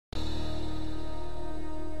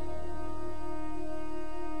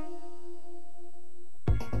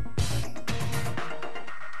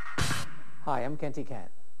Hi, I'm Kenty Can.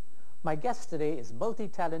 My guest today is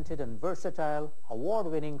multi-talented and versatile,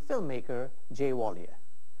 award-winning filmmaker Jay Walia.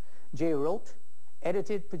 Jay wrote,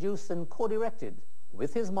 edited, produced, and co-directed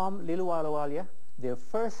with his mom, Lily Walia, their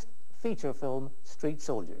first feature film, Street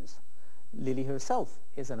Soldiers. Lily herself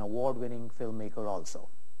is an award-winning filmmaker also.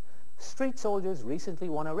 Street Soldiers recently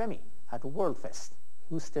won a Remmy at WorldFest,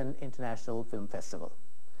 Houston International Film Festival.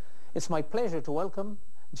 It's my pleasure to welcome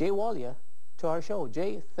Jay Walia to our show.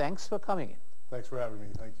 Jay, thanks for coming in. Thanks for having me.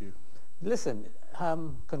 Thank you. Listen,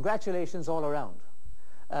 congratulations all around.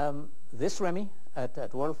 This Remmy at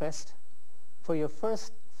WorldFest for your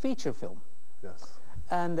first feature film. Yes.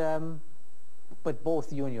 And but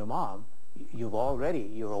both you and your mom, you're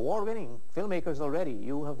award-winning filmmakers already.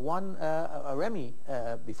 You have won a Remmy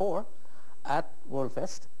before at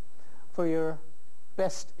WorldFest for your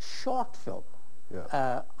best short film.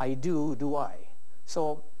 Yeah. I Do, Do I.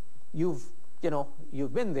 So you've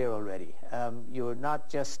been there already. You're not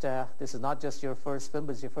just, this is not just your first film,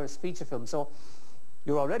 but it's your first feature film. So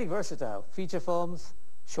you're already versatile. Feature films,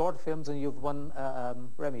 short films, and you've won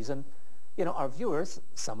Remmys. And, our viewers,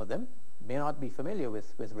 some of them, may not be familiar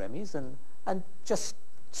with Remmys. And just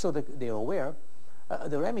so that they're aware,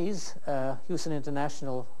 the Remmys, Houston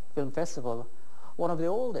International Film Festival, one of the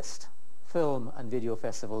oldest film and video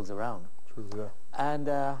festivals around. True, yeah.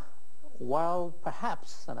 And while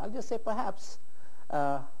perhaps, and I'll just say perhaps,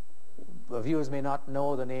 viewers may not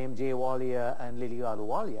know the name Jay Walia and Lily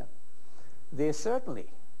Walia, they certainly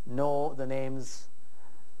know the names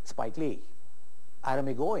Spike Lee, Adam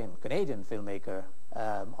Egoyan, Canadian filmmaker,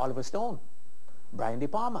 Oliver Stone, Brian De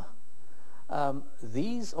Palma.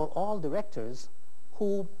 These are all directors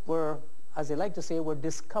who were, as they like to say, were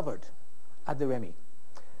discovered at the Remmy.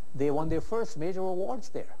 They won their first major awards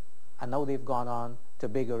there, and now they've gone on to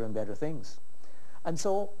bigger and better things. And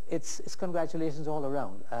so it's congratulations all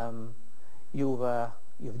around.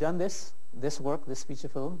 You've done this work, this feature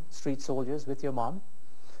film, Street Soldiers, with your mom,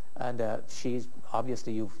 and she's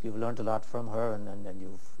obviously you've learned a lot from her, and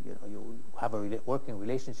you have a working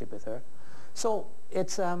relationship with her. So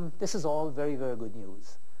it's this is all very, very good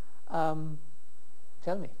news.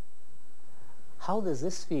 Tell me, how does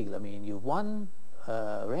this feel? I mean, you've won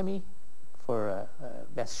Remmy for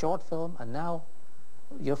best short film, and now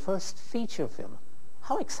your first feature film.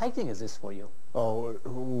 How exciting is this for you? Oh,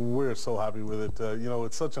 we're so happy with it.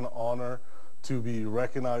 It's such an honor to be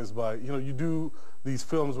recognized by, you do these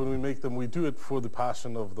films, when we make them, we do it for the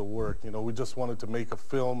passion of the work. We just wanted to make a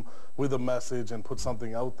film with a message and put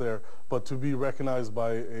something out there, but to be recognized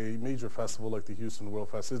by a major festival like the Houston World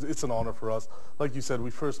Fest, it's an honor for us. Like you said,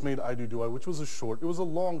 we first made I Do, Do I, which was a short. It was a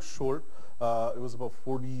long short. It was about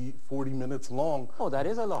 40 minutes long. Oh, that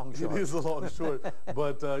is a long short. It is a long short.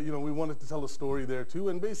 But, we wanted to tell a story there too,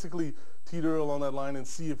 and basically teeter along that line and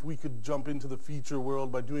see if we could jump into the feature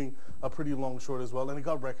world by doing a pretty long short as well. And it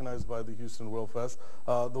got recognized by the Houston World Fest.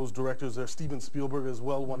 Those directors there, Steven Spielberg as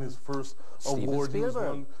well, won his first award.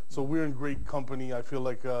 So we're in great company. I feel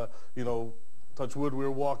like, touch wood, we're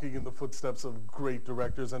walking in the footsteps of great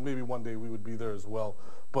directors, and maybe one day we would be there as well.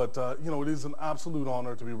 But, it is an absolute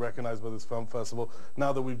honor to be recognized by this film festival.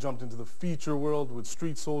 Now that we've jumped into the feature world with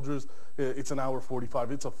Street Soldiers, it's an hour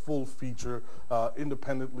 45. It's a full feature,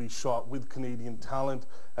 independently shot with Canadian talent.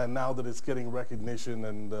 And now that it's getting recognition,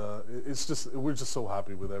 and we're just so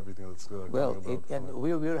happy with everything that's coming about. And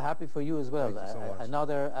we're happy for you as well. Thank you so much.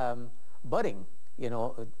 Another budding,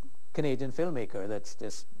 Canadian filmmaker that's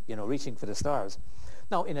just, reaching for the stars.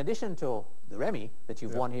 Now, in addition to the Remmy that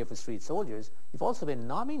you've won here for Street Soldiers, you've also been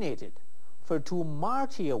nominated for 2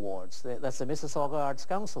 Marty Awards. That's the Mississauga Arts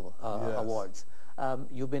Council Awards.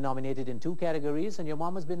 You've been nominated in 2 categories, and your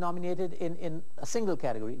mom has been nominated in a single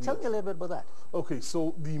category. Tell me a little bit about that. Okay,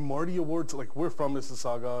 so the Marty Awards, we're from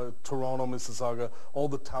Mississauga, Toronto, Mississauga. All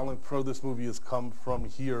the talent for this movie has come from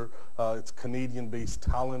here. It's Canadian-based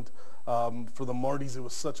talent. For the Martys, it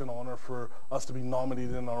was such an honor for us to be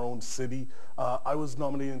nominated in our own city. I was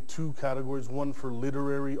nominated in 2 categories, one for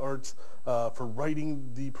literary arts, for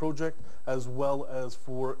writing the project, as well as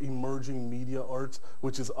for emerging media arts,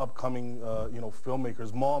 which is upcoming,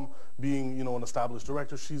 filmmakers. Mom being, an established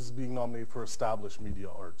director, she's being nominated for established media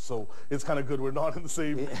arts. So it's kind of good. We're not in the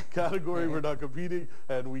same category. We're not competing,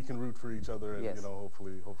 and we can root for each other and,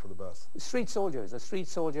 hopefully hope for the best. Street Soldiers. A street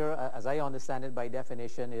soldier, as I understand it by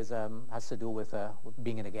definition, is has to do with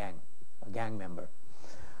being in a gang member.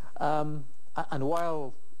 And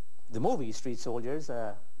while the movie Street Soldiers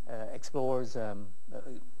explores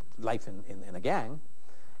life in a gang,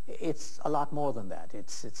 it's a lot more than that.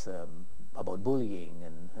 It's about bullying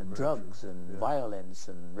and drugs and violence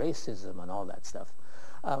and racism and all that stuff.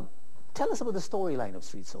 Tell us about the storyline of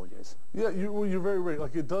Street Soldiers. Yeah, you're very right.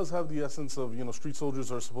 Like, it does have the essence of, street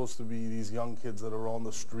soldiers are supposed to be these young kids that are on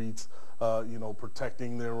the streets,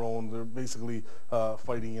 protecting their own. They're basically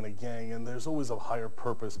fighting in a gang, and there's always a higher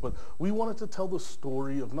purpose. But we wanted to tell the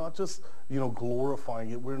story of not just,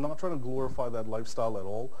 glorifying it. We're not trying to glorify that lifestyle at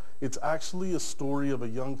all. It's actually a story of a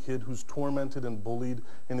young kid who's tormented and bullied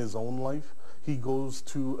in his own life. He goes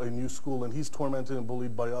to a new school, and he's tormented and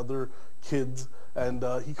bullied by other kids, and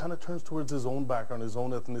he kind of turns towards his own background, his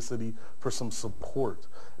own ethnicity, for some support.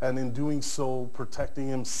 And in doing so, protecting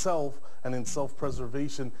himself and in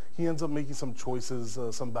self-preservation, he ends up making some choices,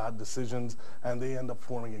 some bad decisions, and they end up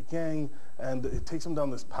forming a gang, and it takes him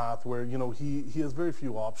down this path where, he has very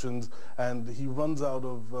few options, and he runs out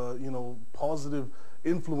of, positive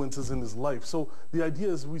influences in his life. So the idea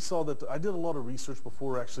is, we saw that I did a lot of research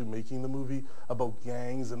before actually making the movie about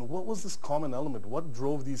gangs and what was this common element, what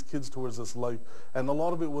drove these kids towards this life. And a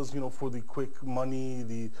lot of it was, for the quick money,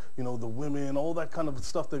 the women, all that kind of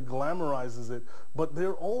stuff that glamorizes it. But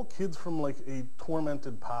they're all kids from like a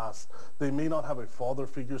tormented past. They may not have a father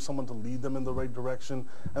figure, someone to lead them in the right direction.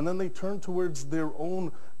 And then they turn towards their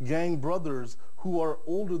own gang brothers who are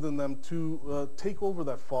older than them to take over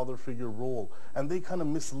that father figure role. And they kind of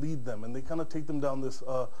mislead them, and they kind of take them down this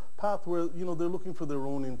path where, they're looking for their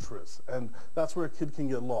own interests. And that's where a kid can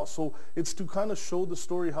get lost. So it's to kind of show the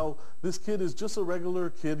story how this kid is just a regular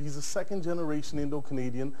kid. He's a second generation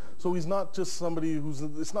Indo-Canadian. So he's not just somebody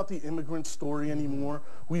it's not the immigrant story anymore.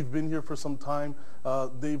 We've been here for some time.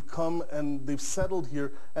 They've come and they've settled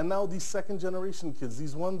here. And now these second generation kids,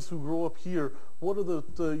 these ones who grow up here, what are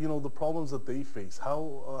the problems that they face?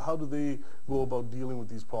 How do they go about dealing with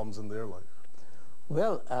these problems in their life?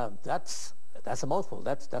 Well, that's a mouthful.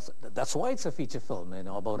 That's why it's a feature film,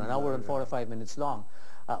 about an hour and 45 minutes long.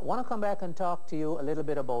 I want to come back and talk to you a little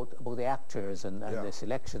bit about the actors and the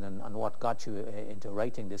selection and what got you into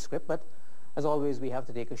writing this script. But as always, we have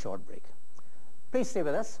to take a short break. Please stay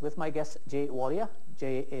with us with my guest, Jay Walia.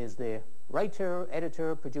 Jay is the writer,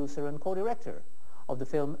 editor, producer, and co-director of the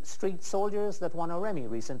film Street Soldiers that won a Remmy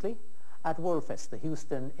recently at WorldFest, the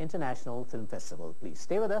Houston International Film Festival. Please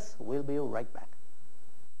stay with us. We'll be right back.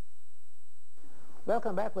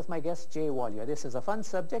 Welcome back with my guest, Jay Walia. This is a fun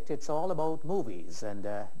subject. It's all about movies. And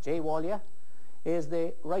Jay Walia is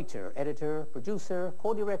the writer, editor, producer,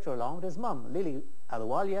 co-director along with his mum, Lily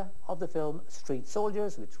Walia, of the film Street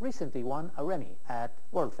Soldiers, which recently won a Remmy at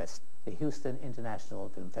WorldFest, the Houston International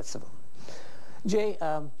Film Festival. Jay,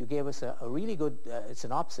 you gave us a really good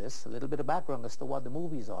synopsis, a little bit of background as to what the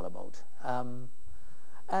movie is all about.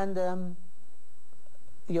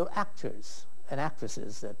 Your actors and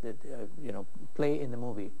actresses that play in the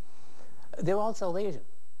movie, they're all South Asian.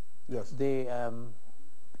 Yes.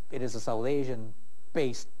 It is a South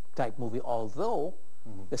Asian-based type movie, although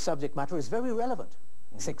the subject matter is very relevant.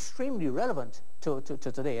 It's extremely relevant to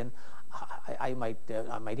today, and I might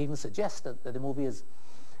even suggest that the movie is,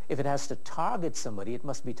 if it has to target somebody, it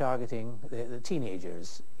must be targeting the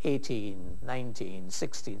teenagers, 18, 19,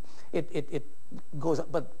 16. It goes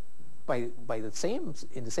up, but in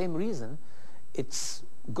the same reason, it's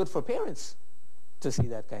good for parents to see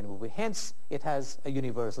that kind of movie. Hence, it has a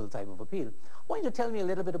universal type of appeal. Why don't you tell me a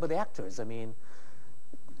little bit about the actors? I mean,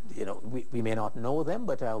 we may not know them,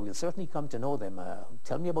 but we'll certainly come to know them.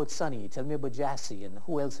 Tell me about Sonny, tell me about Jassy, and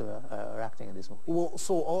who else are acting in this movie? Well,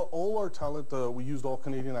 so all our talent, we used all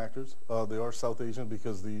Canadian actors. They are South Asian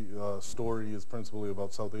because the story is principally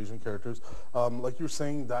about South Asian characters. Like you're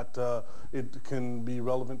saying, that it can be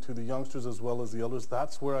relevant to the youngsters as well as the elders.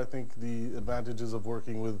 That's where I think the advantages of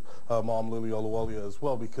working with Mom Lily Ahluwalia as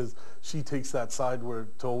well, because she takes that side where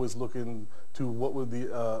to always look into what would the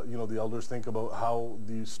the elders think about how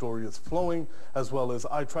the story is flowing, as well as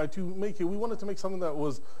I tried to make it. We wanted to make something that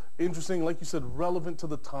was interesting, like you said, relevant to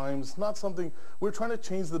the times, not something, we're trying to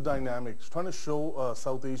change the dynamics, trying to show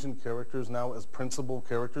South Asian characters now as principal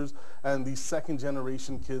characters, and these second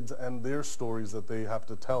generation kids and their stories that they have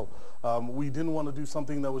to tell. We didn't want to do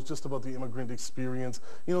something that was just about the immigrant experience.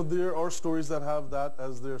 There are stories that have that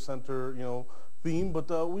as their center, theme, but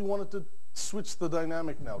we wanted to switch the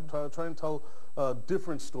dynamic now, try and tell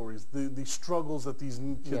different stories, the struggles that these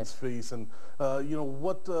kids face, and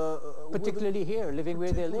particularly here, living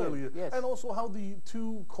where they live. Yes. And also how the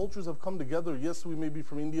two cultures have come together. Yes, we may be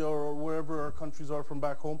from India or wherever our countries are from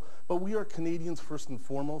back home, but we are Canadians first and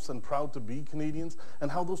foremost, and proud to be Canadians, and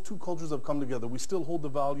how those two cultures have come together. We still hold the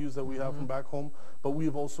values that we have from back home, but we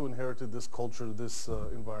have also inherited this culture, this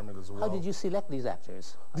environment as well. How did you select these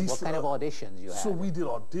actors? What kind of auditions you had? So we did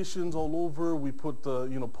auditions all over. We put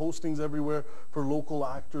postings everywhere for local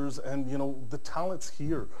actors, and the talent's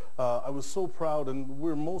here. I was so proud, and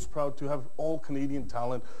we're most proud to have all Canadian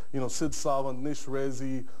talent. Sid Savant, Nish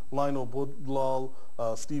Rezi, Lionel Budlal,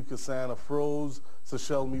 Steve Kassan, Afroz,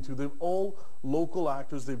 Seychelle Me Too. They're all local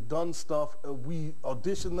actors. They've done stuff. We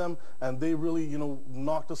auditioned them, and they really,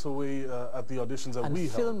 knocked us away at the auditions that we held.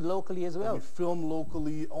 And filmed locally as well. And we filmed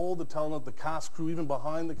locally. All the talent, the cast crew, even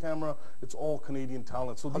behind the camera, it's all Canadian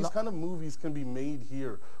talent. So these kind of movies can be made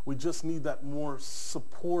here. We just need that more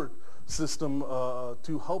support system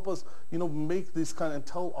to help us, make this and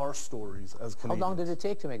tell our stories as Canadians. How long did it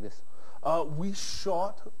take to make this? We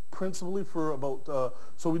shot principally for about,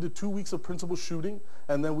 so we did 2 weeks of principal shooting,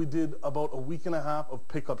 and then we did about a week and a half of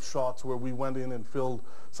pickup shots where we went in and filled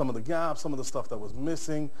some of the gaps, some of the stuff that was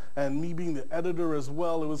missing. And me being the editor as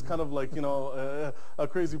well, it was kind of like, a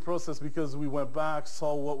crazy process, because we went back,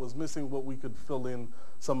 saw what was missing, what we could fill in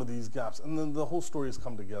some of these gaps. And then the whole story has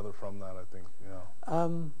come together from that, I think. Yeah.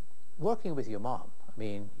 Working with your mom, I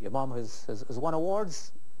mean, your mom has won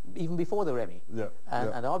awards even before the Remy. Yeah.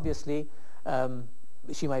 And obviously,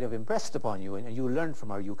 she might have impressed upon you, and you learned from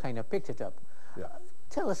her. You kind of picked it up. Yeah.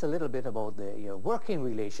 Tell us a little bit about your working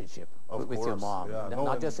relationship with your mom. Yeah.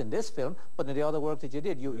 Not just in this film, but in the other work that you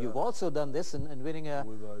did. You've also done this and winning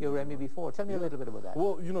your Remy before. Tell me a little bit about that.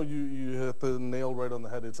 Well, you hit the nail right on the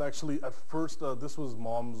head. It's actually, at first, this was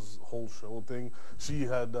Mom's whole show thing. She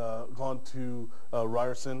had gone to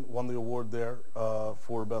Ryerson, won the award there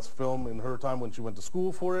for Best Film in her time when she went to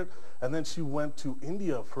school for it. And then she went to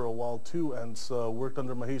India for a while too, and worked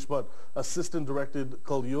under Mahesh Bhatt. Assistant directed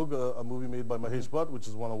Kal Yoga, a movie made by Mahesh Bhatt, which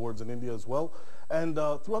has won awards in India as well. And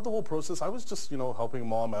throughout the whole process, I was just, helping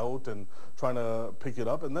Mom out and trying to pick it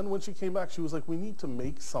up. And then when she came back, she was like, we need to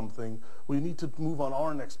make something. We need to move on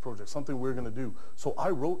our next project, something we're going to do. So I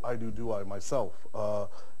wrote I Do I myself.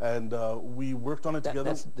 And we worked on it together.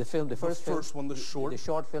 That's the film, the first one, the short. The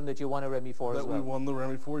short film that you won a Remy for as well. That we won the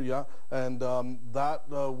Remy for, yeah. And that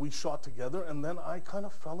we shot together. And then I kind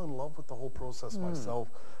of fell in love with the whole process myself.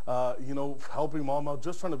 Helping Mom out,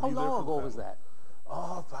 just trying to be there for How long ago them. was that?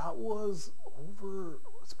 That was over,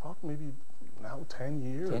 it's probably maybe now 10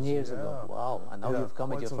 years. 10 years ago. Wow. And now you've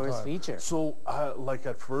come with your first feature. So, like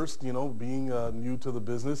at first, being new to the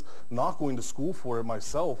business, not going to school for it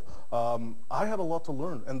myself, I had a lot to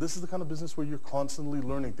learn. And this is the kind of business where you're constantly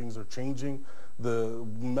learning. Things are changing. The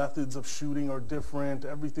methods of shooting are different.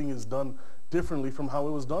 Everything is done differently from how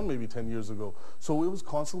it was done maybe 10 years ago. So it was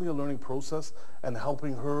constantly a learning process, and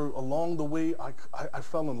helping her along the way, I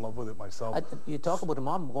fell in love with it myself. You talk about the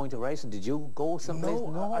Mom going to Ryerson. Did you go someplace?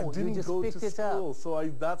 No, I didn't you just go picked to it school. up.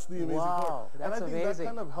 So that's the amazing part. And I think that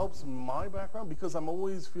kind of helps my background, because I'm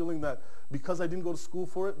always feeling that because I didn't go to school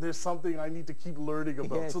for it, there's something I need to keep learning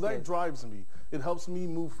about. Yes, so that drives me. It helps me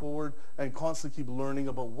move forward and constantly keep learning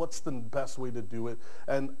about what's the best way to do it.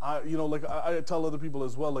 And I tell other people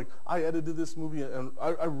as well, like, I edited this movie, and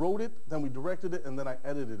I wrote it, then we directed it, and then I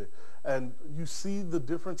edited it. And you see the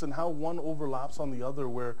difference in how one overlaps on the other,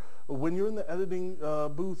 where when you're in the editing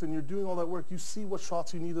booth and you're doing all that work, you see what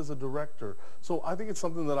shots you need as a director. So I think it's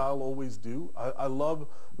something that I'll always do. I love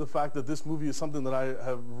the fact that this movie is something that I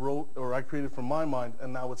have wrote, or I created from my mind,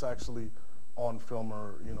 and now it's actually on film,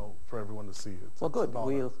 or for everyone to see. Well, good.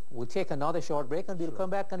 We'll take another short break, and we'll come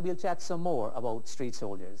back and we'll chat some more about Street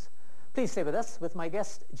Soldiers. Please stay with us with my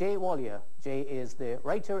guest, Jay Walia. Jay is the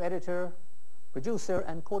writer, editor, producer,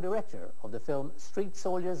 and co-director of the film Street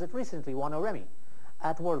Soldiers that recently won a Remy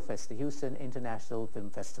at WorldFest, the Houston International Film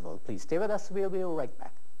Festival. Please stay with us. We'll be right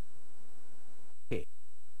back. Okay.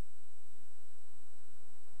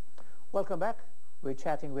 Welcome back. We're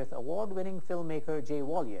chatting with award-winning filmmaker Jay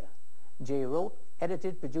Walia. Jay wrote,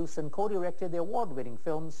 edited, produced, and co-directed the award-winning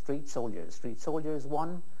film Street Soldiers. Street Soldiers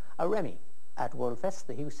won a Remy at WorldFest,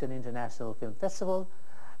 the Houston International Film Festival,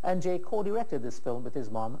 and Jay co-directed this film with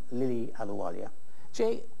his mom, Lily Aluwalia.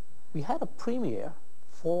 Jay, we had a premiere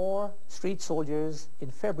for Street Soldiers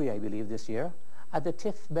in February, I believe, this year, at the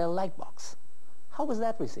TIFF Bell Lightbox. How was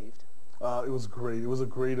that received? It was great. It was a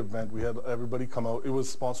great event. We had everybody come out. It was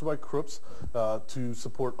sponsored by Croops to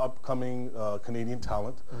support upcoming Canadian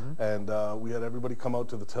talent. And we had everybody come out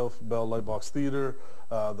to the TIFF Bell Lightbox Theater.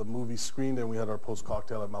 The movie screened, and we had our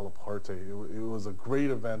post-cocktail at Malaparte. It was a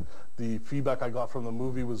great event. The feedback I got from the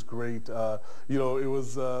movie was great. It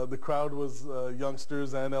was the crowd was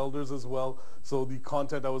youngsters and elders as well. So the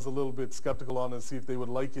content I was a little bit skeptical on and see if they would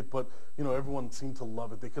like it. But everyone seemed to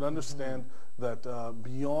love it. They could understand that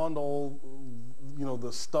beyond all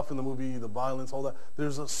the stuff in the movie, the violence, all that,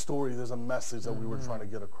 there's a story, there's a message that we were trying to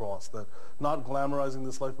get across, that not glamorizing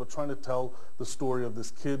this life, but trying to tell the story of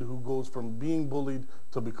this kid who goes from being bullied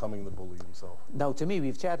to becoming the bully himself. Now, to me,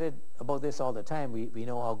 we've chatted about this all the time. We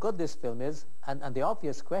know how good this film is, and the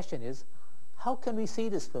obvious question is, how can we see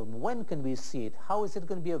this film? When can we see it? How is it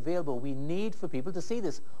going to be available? We need for people to see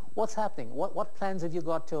this. What's happening? What plans have you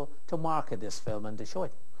got to market this film and to show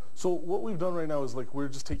it? So what we've done right now is we're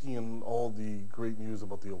just taking in all the great news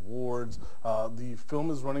about the awards. The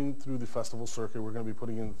film is running through the festival circuit. We're going to be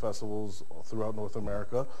putting in festivals throughout North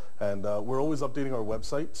America. And we're always updating our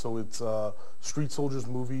website. So it's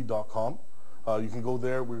streetsoldiersmovie.com. You can go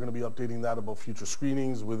there. We're going to be updating that about future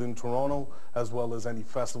screenings within Toronto, as well as any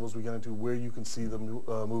festivals we get into where you can see the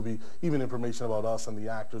movie, even information about us and the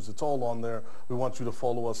actors. It's all on there. We want you to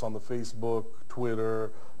follow us on the Facebook,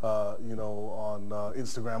 Twitter, on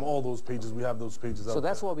Instagram, all those pages. We have those pages out. So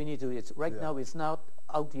that's what we need to do. It's right now. It's not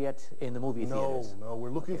out yet in the movie theaters. No,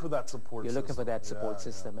 we're looking for that support system. You're looking for that support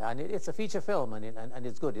system. And it's a feature film, and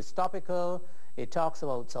it's good. It's topical. It talks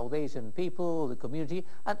about South Asian people, the community,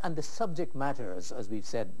 and the subject matter, as we've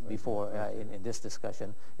said before in this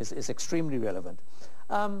discussion, is extremely relevant.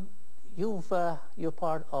 You're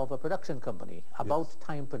part of a production company, About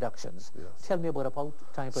Time Productions. Yes. Tell me about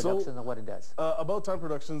Time Productions and what it does. About Time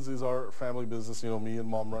Productions is our family business. Me and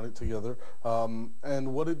Mom run it together.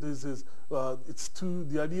 And what it is it's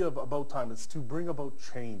the idea of About Time. It's to bring about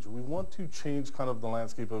change. We want to change kind of the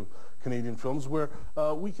landscape of Canadian films where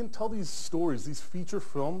we can tell these stories, these feature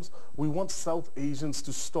films. We want South Asians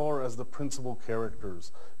to star as the principal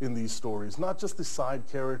characters in these stories, not just the side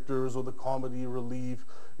characters or the comedy relief,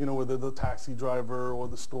 whether the taxi driver or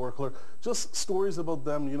the store clerk, just stories about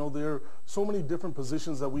them. There are so many different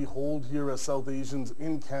positions that we hold here as South Asians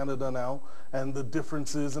in Canada now, and the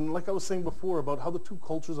differences, and like I was saying before about how the two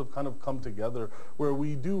cultures have kind of come together, where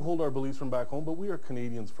we do hold our beliefs from back home, but we are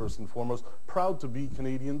Canadians first and foremost, proud to be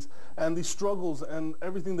Canadians, and the struggles and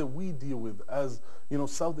everything that we deal with as,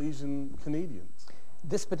 South Asian Canadians.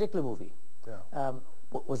 This particular movie,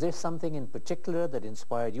 was there something in particular that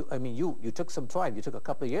inspired you? I mean, you took some time. You took a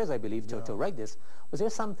couple of years, I believe, to write this. Was there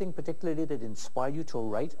something particularly that inspired you to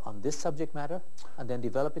write on this subject matter and then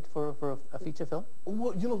develop it for a feature film?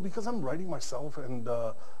 Well, because I'm writing myself, and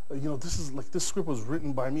this script was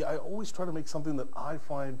written by me. I always try to make something that I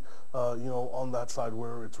find, on that side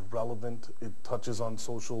where it's relevant. It touches on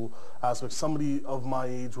social aspects. Somebody of my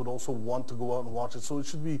age would also want to go out and watch it, so it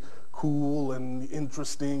should be cool and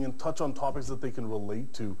interesting and touch on topics that they can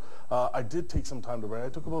relate to. I did take some time to write. I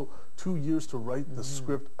took about 2 years to write the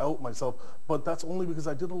script out myself, but that's only because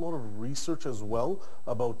I did a lot of research as well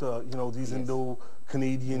about these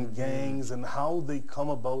Indo-Canadian gangs and how they come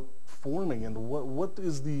about forming and what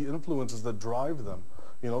is the influences that drive them.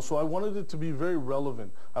 So I wanted it to be very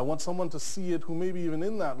relevant. I want someone to see it who may be even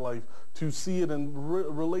in that life to see it and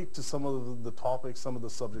relate to some of the topics, some of the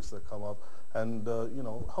subjects that come up, and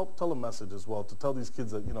help tell a message as well, to tell these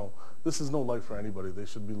kids that this is no life for anybody. They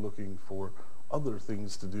should be looking for other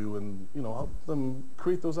things to do, and help them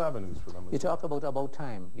create those avenues for them. You talk about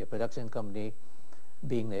Time, your production company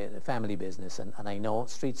being the family business, and I know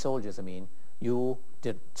Street Soldiers. I mean, you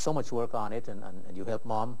did so much work on it, and you helped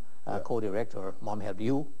Mom co-direct, or Mom helped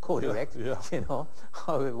you co-direct.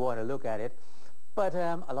 However you want to look at it. But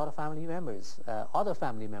a lot of family members, other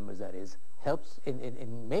family members that is, helped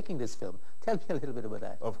in making this film. Tell me a little bit about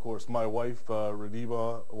that. Of course. My wife, Jay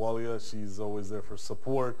Walia, she's always there for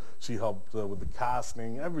support. She helped with the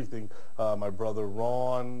casting, everything. My brother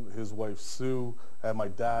Ron, his wife Sue, and my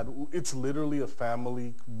dad. It's literally a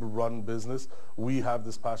family-run business. We have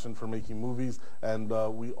this passion for making movies, and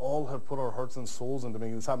we all have put our hearts and souls into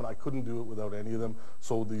making this happen. I couldn't do it without any of them.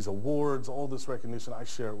 So these awards, all this recognition, I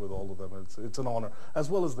share it with all of them. It's an honor, as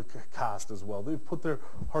well as the cast as well. They've put their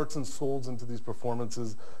hearts and souls into these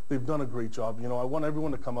performances. They've done a great job. I want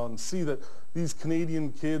everyone to come out and see that these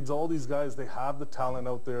Canadian kids, all these guys, they have the talent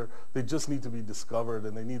out there. They just need to be discovered,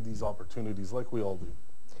 and they need these opportunities like we all do.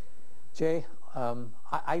 Jay,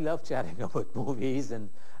 I love chatting about movies, and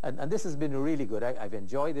this has been really good. I've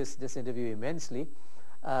enjoyed this interview immensely.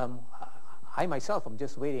 I myself am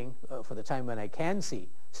just waiting for the time when I can see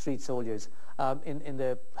Street Soldiers. In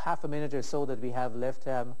the half a minute or so that we have left,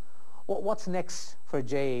 what's next for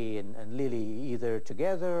Jay and Lily, either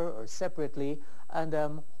together or separately?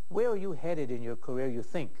 And where are you headed in your career, you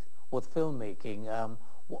think, with filmmaking?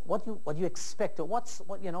 What do you expect? Or what's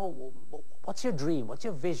your dream? What's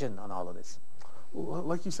your vision on all of this? Well,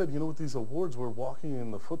 like you said, with these awards, we're walking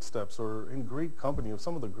in the footsteps or in great company of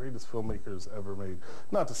some of the greatest filmmakers ever made.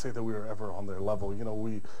 Not to say that we were ever on their level.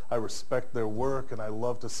 I respect their work, and I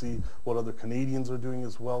love to see what other Canadians are doing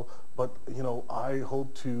as well. But,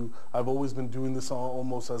 I've always been doing this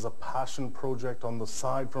almost as a passion project on the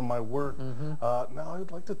side from my work. Now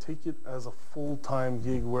I'd like to take it as a full-time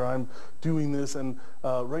gig where I'm doing this. And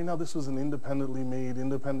right now this was an independently made,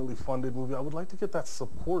 independently funded movie. I would like to get that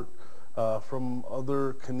support from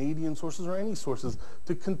other Canadian sources or any sources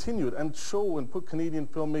to continue it and show and put Canadian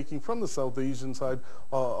filmmaking from the South Asian side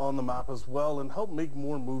on the map as well, and help make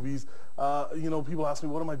more movies. People ask me,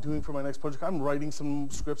 what am I doing for my next project? I'm writing some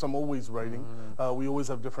scripts. I'm always writing. We always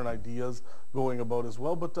have different ideas going about as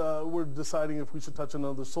well, but we're deciding if we should touch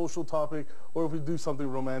another social topic or if we do something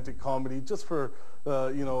romantic comedy just for a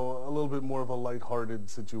little bit more of a lighthearted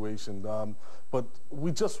situation. But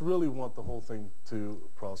we just really want the whole thing to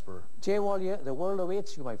prosper. Jay Walia, the world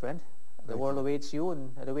awaits you, my friend. The world awaits you,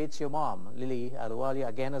 and it awaits your mom, Lily Walia.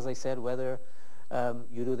 Again, as I said, whether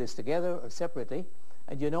you do this together or separately.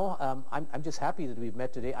 And I'm just happy that we've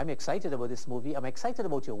met today. I'm excited about this movie. I'm excited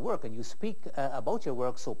about your work, and you speak about your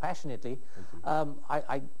work so passionately.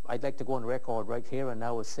 I'd like to go on record right here and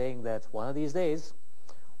now as saying that one of these days,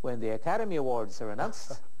 when the Academy Awards are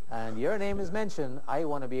announced and your name is mentioned, I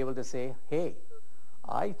want to be able to say, hey,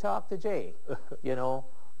 I talked to Jay,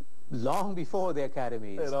 long before the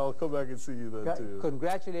Academies. And I'll come back and see you then too.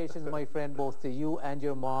 Congratulations, my friend, both to you and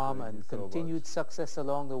your mom, and continued success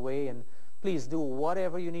along the way. And please do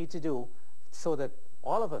whatever you need to do so that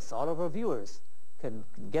all of us, all of our viewers, can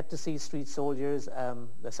get to see Street Soldiers.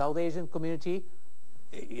 The South Asian community,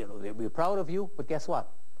 they'll be proud of you, but guess what?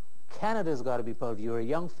 Canada's got to be proud of you. You're a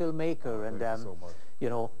young filmmaker, and Thank you so much.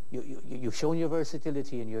 You've shown your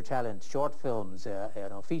versatility and your talent, short films,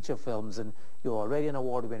 feature films, and you're already an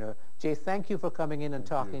award winner. Jay, thank you for coming in and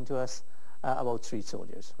talking to us about Street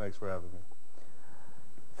Soldiers. Thanks for having me.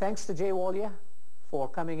 Thanks to Jay Walia for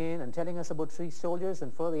coming in and telling us about Street Soldiers,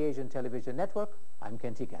 and for the Asian Television Network, I'm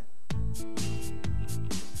Kenti Kan.